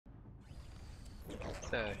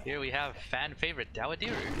So here we have fan favorite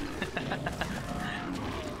Dowadiru.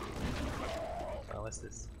 Oh, what's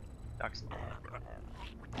this? Darkstorm.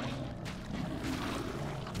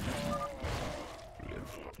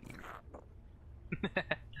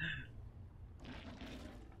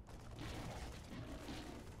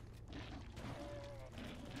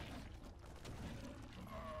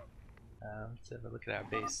 Let's have a look at our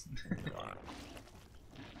base.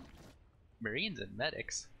 Marines and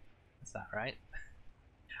medics? That's not right.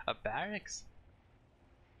 A barracks?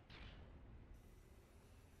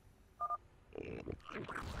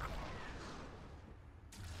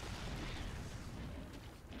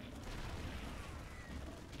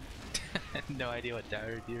 No idea what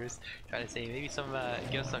Dowadiru is trying to say. Maybe some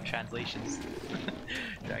give us some translations.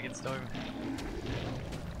 Dragonstorm.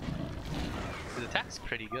 His attack's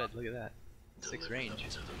pretty good. Look at that. 6 range.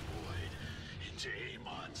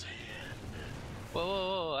 Whoa,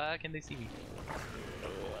 whoa, whoa! How can they see me?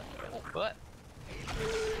 What?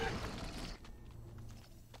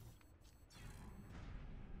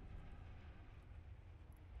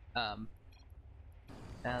 Now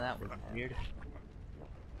that was weird.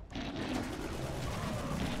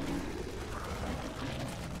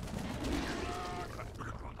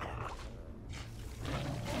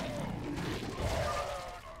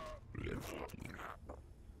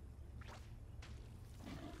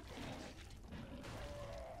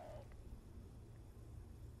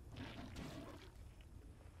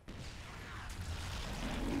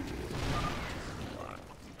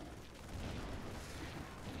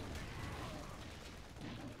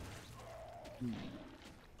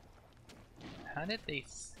 How did they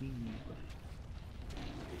see me?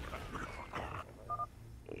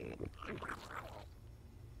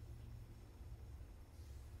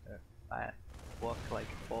 I walked like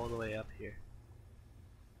all the way up here.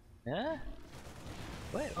 Huh?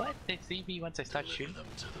 What? They see me once I start shooting?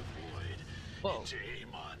 Whoa.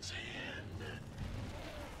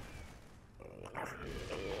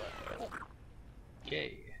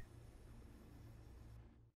 Okay.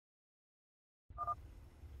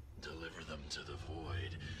 Deliver them to the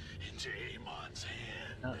void into Amon's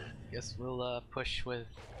hand. Oh, guess we'll push with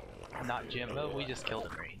not Jimbo. We just killed a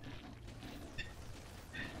Marine.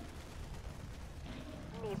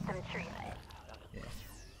 Need some treatment. Yeah.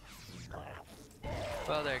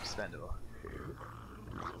 Well, they're expendable.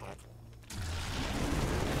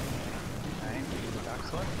 Alright,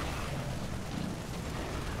 Darkstorm.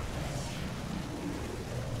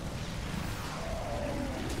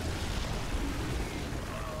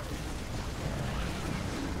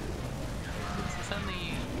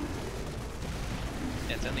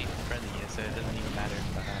 It's only friendly, so it doesn't even matter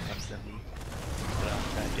if I'm suddenly put on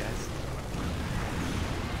bad guys.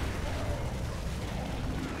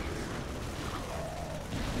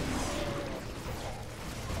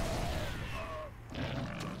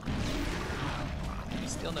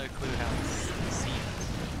 Still no clue how it's seen.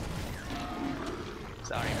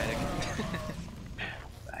 Sorry, medic.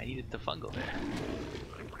 I needed the fungal there.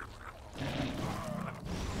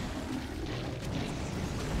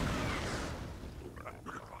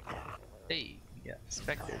 Hey, yeah,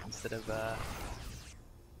 Spectre instead of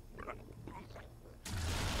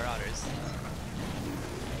Marauders.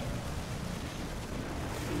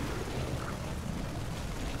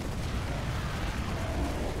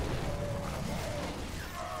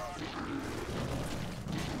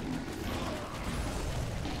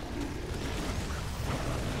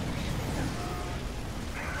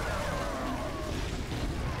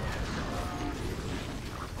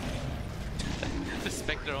 The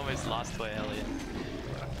Spectre almost lost to Alien.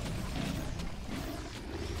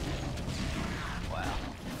 Wow.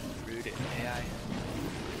 Rude AI.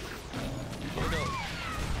 Oh no.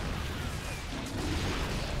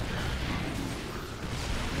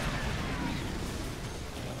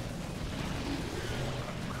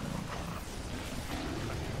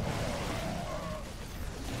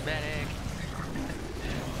 Medic.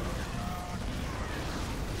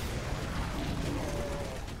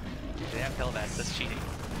 They have Hellbats, that's cheating.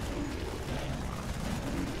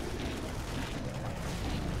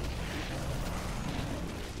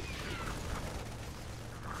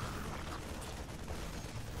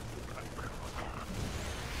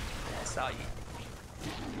 I saw you.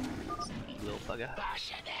 Sneaky little bugger.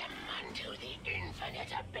 Usher them unto the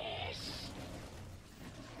infinite abyss.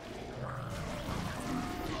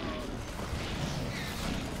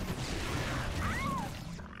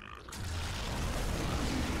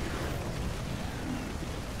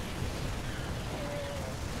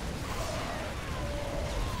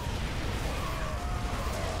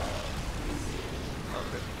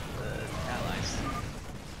 The allies.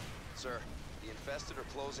 Sir, The infested are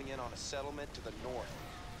closing in on a settlement to the north.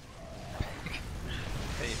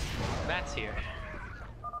 Hey, Matt's here.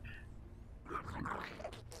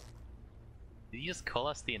 Did you just call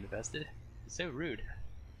us the infested? It's so rude.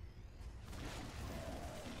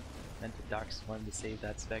 Meant the Darks wanted to save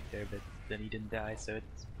that Spectre, but then he didn't die, so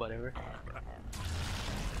it's whatever.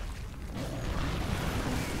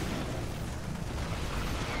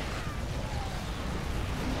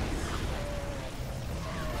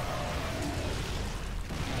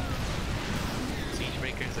 Siege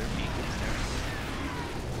breakers are being used there.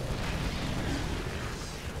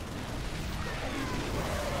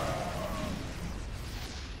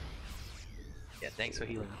 Yeah, thanks for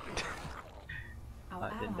healing.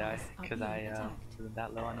 I didn't die because I wasn't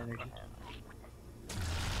that low on energy.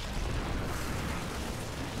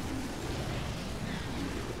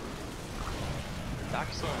 The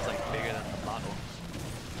Dragonstorm is like bigger than the model.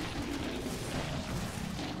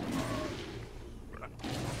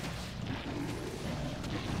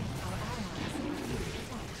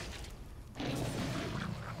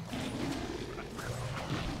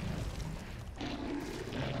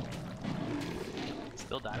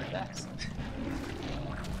 Still Diamondbacks.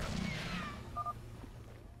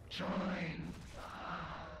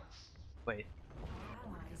 Wait.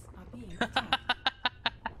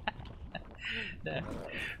 No.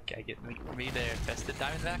 Okay, get me there. Infested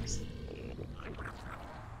Diamondbacks.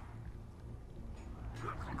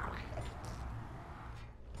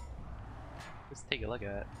 Let's take a look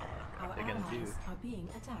at what they're gonna do. Are being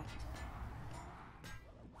attacked.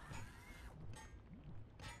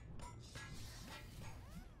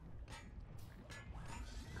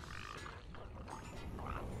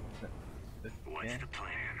 What's the plan?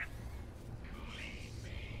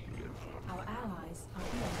 Our allies are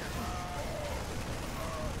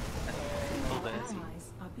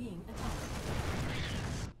being attacked.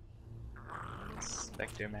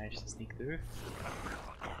 Spectre managed to sneak through.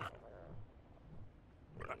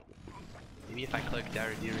 Maybe if I cloak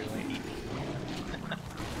Dowadiru, it might eat me.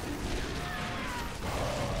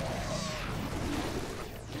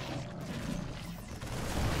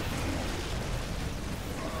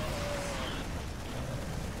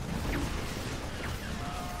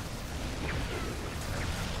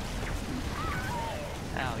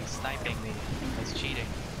 Ow, he's sniping me. That's cheating.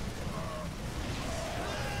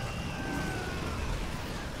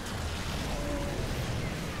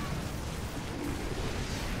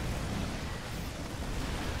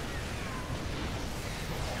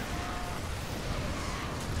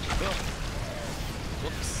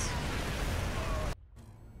 Whoops.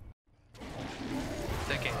 It's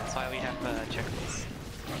okay, that's why we have checklists.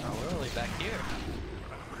 Oh, we're only back here.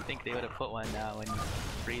 I think they would have put one when you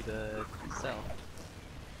free the cell.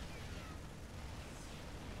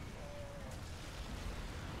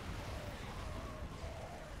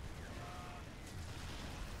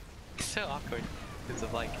 It's so awkward because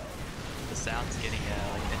of like the sounds getting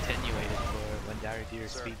like attenuated for when Dowadiru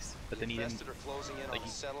speaks, but then he didn't. Are closing in like on a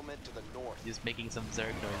settlement to the north. Just making some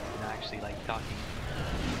Zerg noises and actually like talking.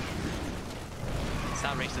 It's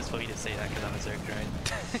not racist for me to say that because I'm a Zerg, right?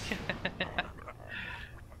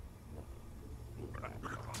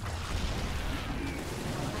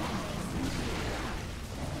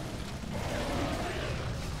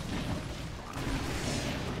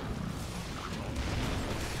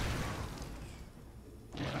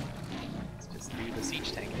 Let's just do the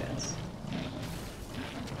siege tank dance.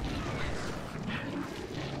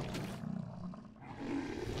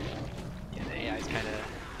 Yeah, the AI is kind of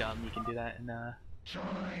dumb. You can do that in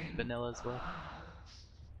vanilla as well.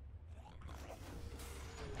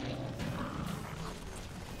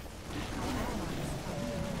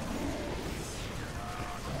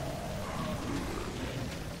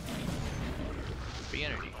 Free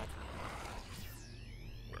energy.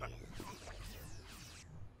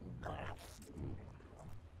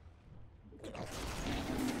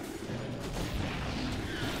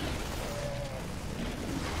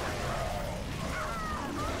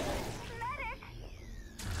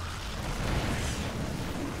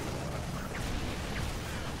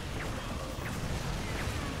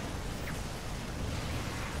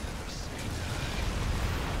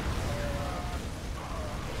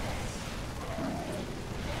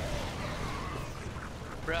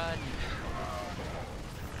 Run!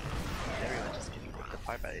 Everyone's just getting picked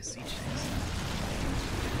apart by these siege tanks.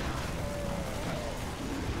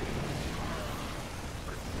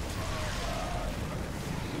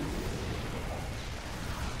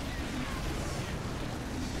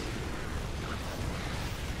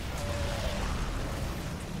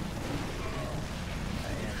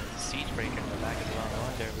 And siege breaker in the back as well. No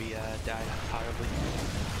wonder we died horribly.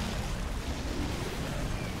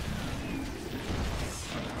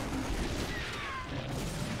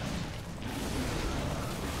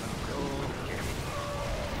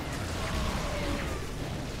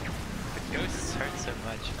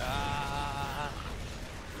 much. Ah,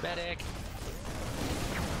 medic.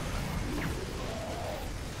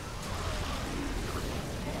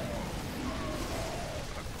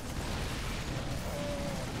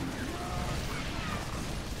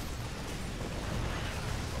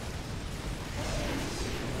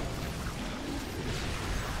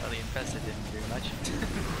 Well, the infested didn't do much.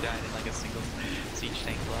 Died in like a single siege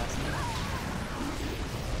tank blast.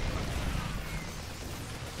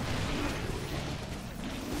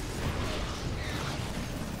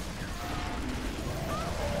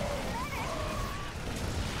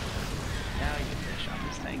 Now you can finish on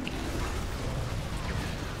this tank.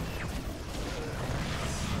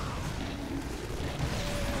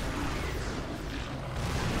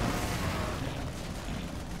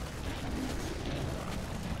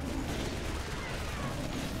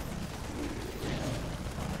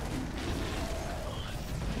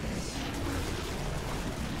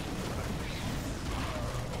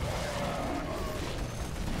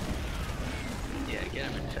 Yeah, get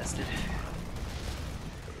him infested.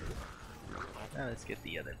 Now let's get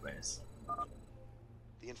the other bonus.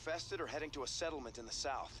 The infested are heading to a settlement in the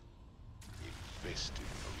south. Infested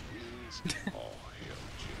Marines? Oh, hell,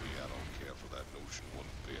 Jimmy, I don't care for that notion one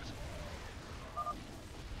bit.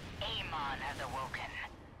 Amon has awoken.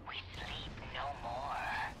 We sleep no more.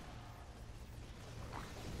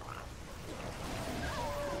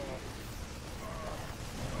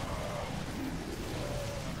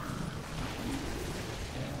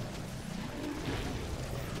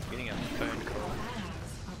 Getting a phone call.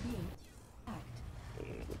 Allies are being attacked.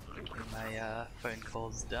 Getting my phone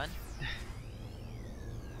calls done.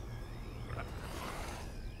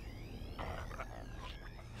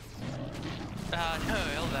 Ah no,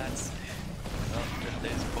 Elvats. Well,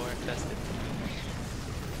 there's 4 infested.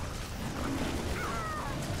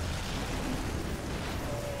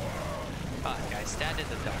 Ah, guys, stand in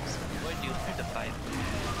the docks. What do you learn to fight?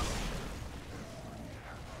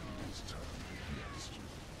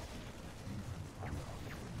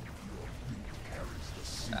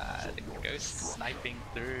 The ghost sniping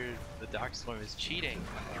through the Darkstorm is cheating.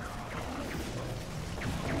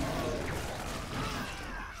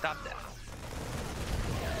 Stop that.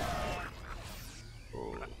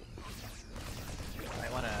 Oh. I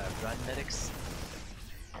wanna run medics.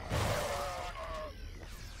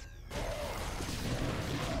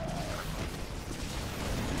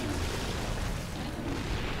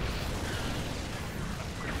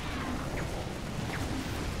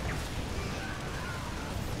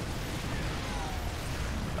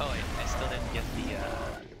 Oh wait, I still didn't get the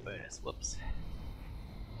bonus. Whoops.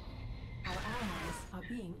 Our allies are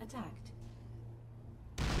being attacked.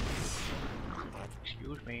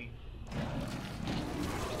 Excuse me.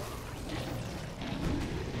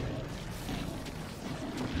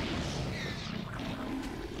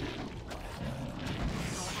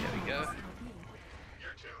 There we go.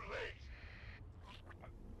 You're too late.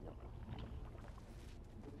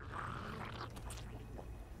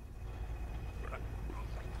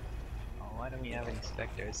 Oh, why don't we have any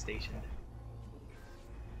specters stationed?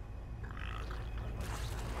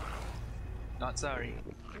 Not sorry.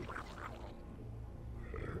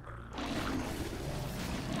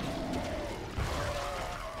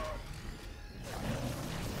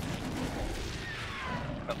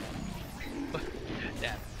 Oh.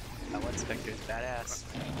 Damn, that one specter's badass.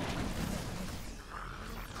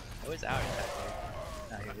 Where's our attack there?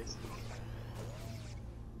 Ah, here it is.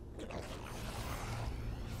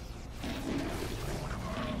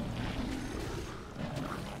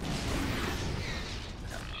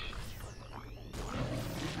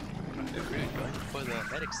 They're really going for the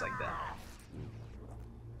medics like that.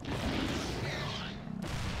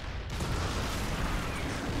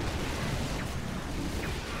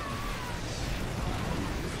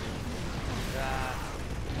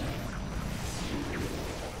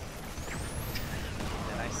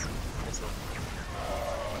 Nice missile.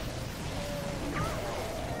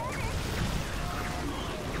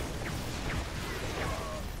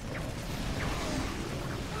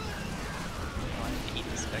 I wanted to eat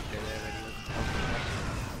the specter there already.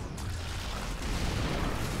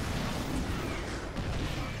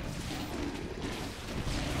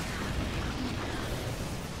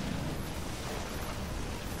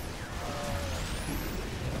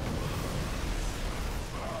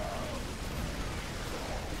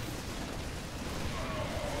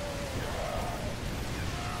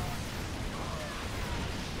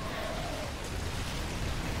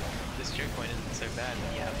 This checkpoint isn't so bad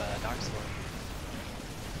when you have a Darkstorm.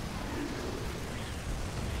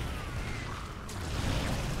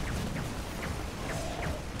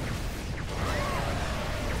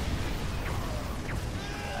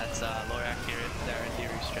 That's lower accurate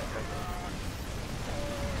Dowadiru strength right there.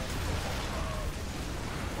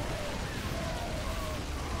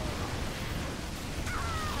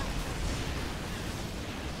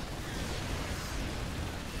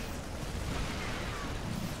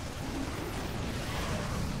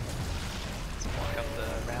 Let's walk up the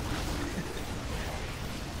ramp.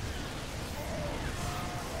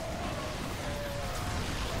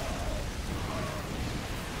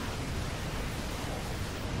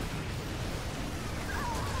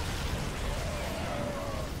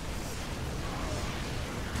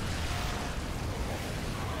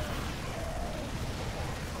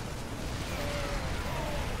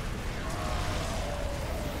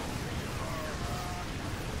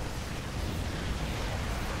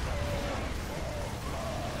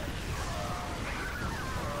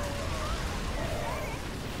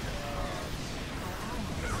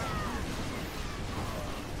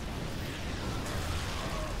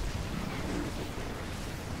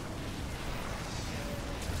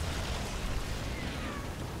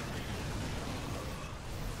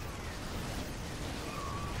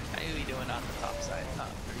 How are we doing on the top side? Oh,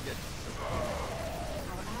 pretty good.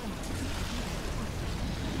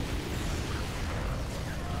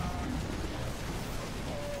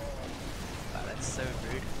 Wow, that's so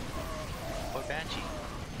rude. Poor Banshee.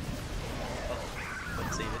 Oh,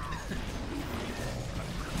 let's save it.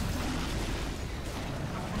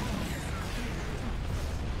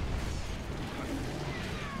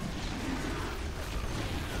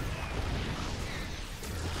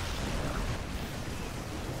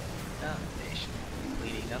 Nation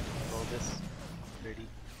leading up all this pretty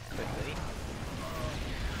quickly.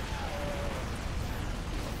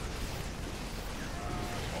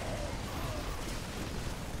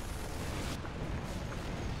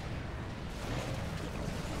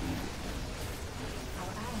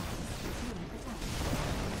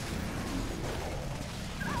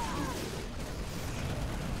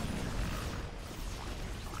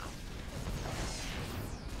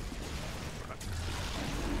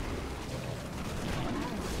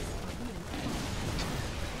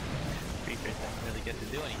 Creepers don't really get to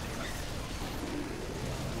do anything.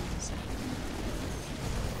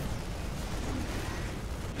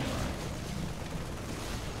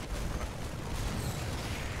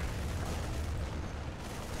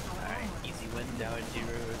 Alright, easy win,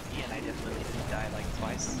 Dowadiru OP, and I definitely didn't die like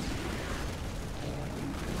twice.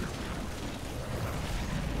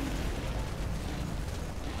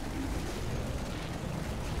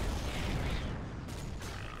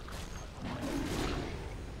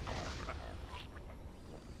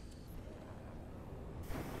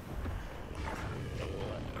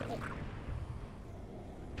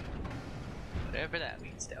 Whatever that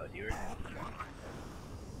means, Dowadiru.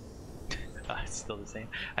 Oh, it's still the same.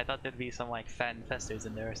 I thought there'd be some like fat infestors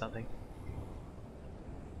in there or something.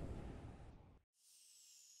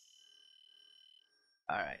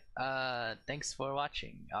 Alright, thanks for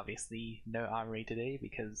watching. Obviously no armory today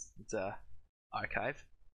because it's a archive.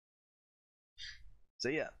 So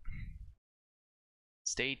yeah.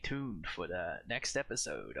 Stay tuned for the next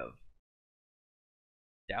episode of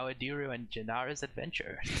Dowadiru and Janara's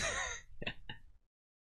adventure.